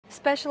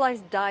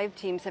Specialized dive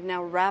teams have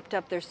now wrapped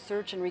up their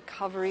search and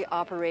recovery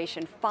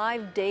operation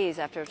 5 days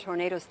after a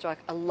tornado struck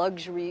a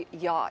luxury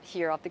yacht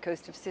here off the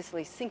coast of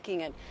Sicily,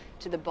 sinking it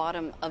to the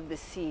bottom of the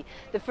sea.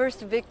 The first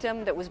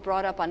victim that was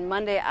brought up on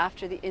Monday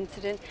after the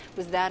incident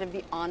was that of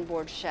the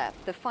onboard chef.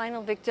 The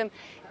final victim,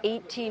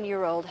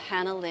 18-year-old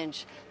Hannah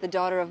Lynch, the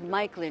daughter of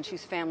Mike Lynch,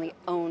 whose family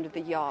owned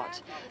the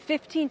yacht.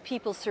 15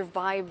 people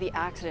survived the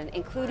accident,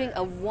 including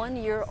a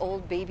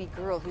 1-year-old baby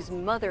girl whose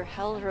mother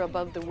held her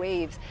above the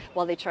waves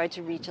while they tried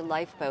to reach a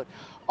lifeboat.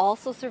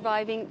 Also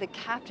surviving, the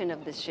captain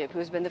of the ship, who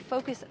has been the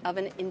focus of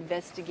an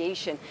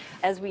investigation.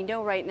 As we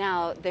know right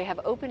now, they have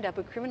opened up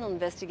a criminal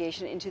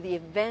investigation into the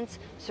events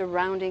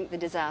surrounding the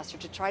disaster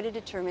to try to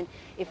determine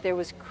if there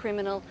was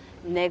criminal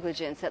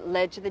negligence that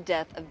led to the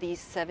death of these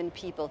 7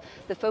 people.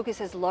 The focus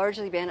has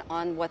largely been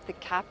on what the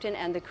captain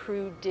and the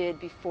crew did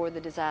before the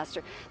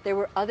disaster. There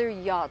were other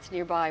yachts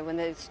nearby when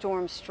the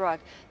storm struck,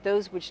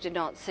 those which did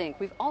not sink.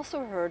 We've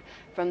also heard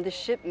from the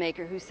ship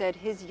maker, who said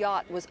his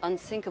yacht was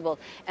unsinkable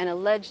and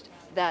alleged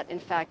that, in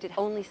fact, it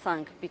only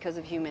sunk because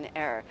of human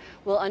error.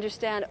 We'll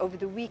understand over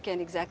the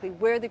weekend exactly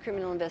where the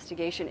criminal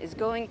investigation is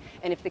going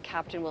and if the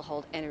captain will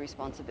hold any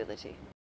responsibility.